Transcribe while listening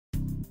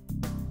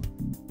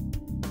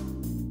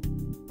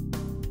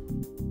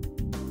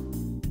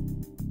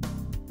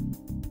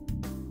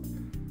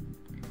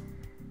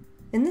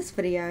In this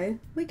video,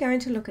 we're going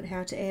to look at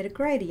how to add a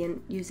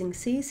gradient using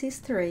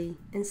css3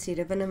 instead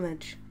of an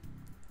image.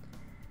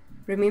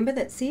 Remember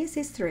that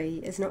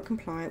css3 is not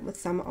compliant with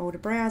some older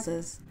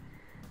browsers,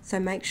 so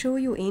make sure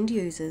your end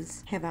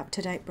users have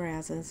up-to-date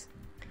browsers.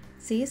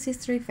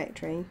 css3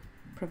 Factory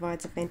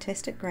provides a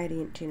fantastic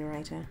gradient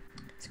generator.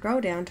 Scroll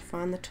down to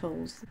find the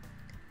tools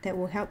that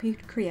will help you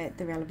create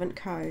the relevant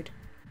code.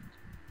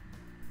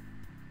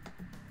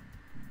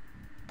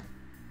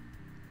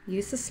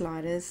 Use the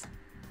sliders,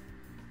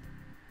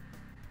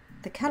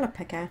 the colour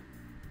picker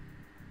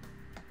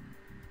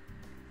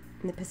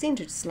and the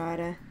percentage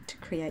slider to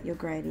create your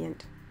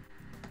gradient.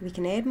 We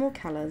can add more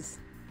colours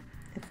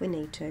if we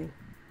need to.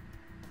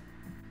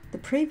 The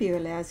preview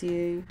allows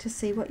you to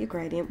see what your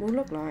gradient will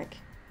look like.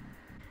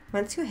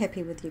 Once you're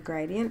happy with your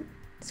gradient,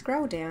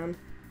 scroll down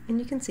and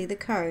you can see the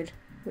code,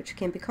 which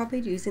can be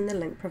copied using the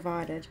link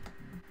provided.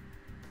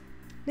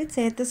 Let's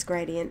add this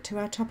gradient to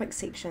our topic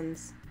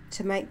sections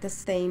to make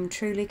this theme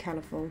truly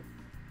colourful.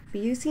 If we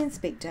use the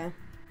inspector,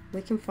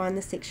 we can find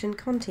the section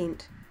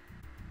content.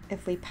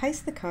 If we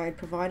paste the code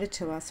provided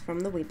to us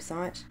from the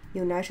website,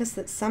 you'll notice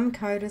that some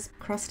code is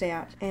crossed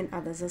out and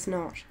others is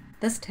not.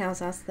 This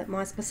tells us that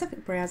my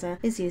specific browser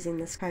is using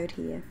this code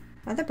here.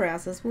 Other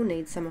browsers will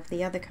need some of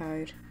the other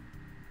code.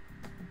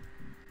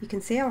 You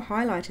can see our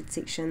highlighted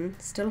section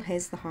still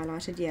has the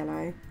highlighted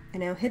yellow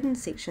and our hidden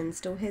section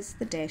still has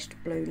the dashed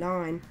blue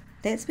line.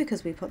 That's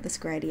because we put this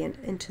gradient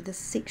into the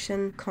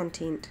section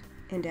content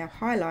and our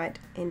highlight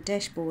and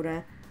dash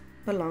border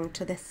belong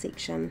to this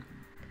section.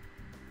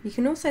 You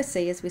can also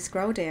see as we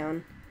scroll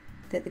down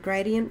that the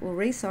gradient will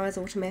resize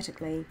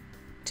automatically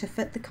to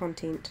fit the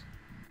content.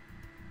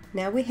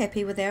 Now we're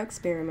happy with our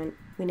experiment,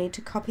 we need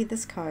to copy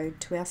this code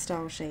to our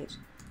style sheet.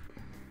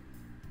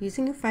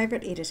 Using your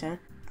favourite editor,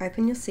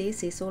 open your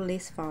CSS or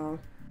less file.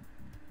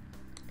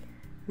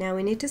 Now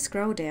we need to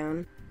scroll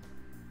down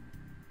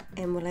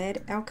and we'll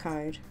add our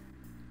code.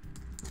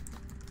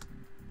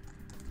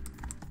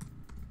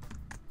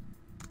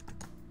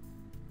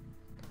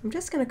 I'm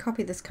just going to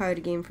copy this code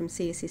again from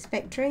CSS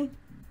Factory,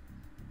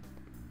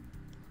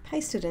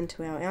 paste it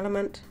into our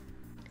element,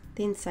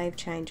 then save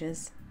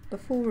changes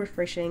before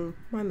refreshing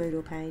my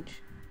Moodle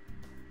page.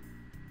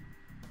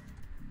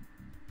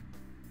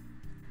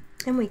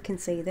 And we can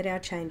see that our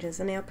changes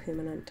are now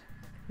permanent.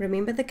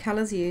 Remember, the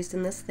colours used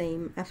in this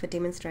theme are for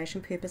demonstration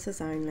purposes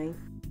only.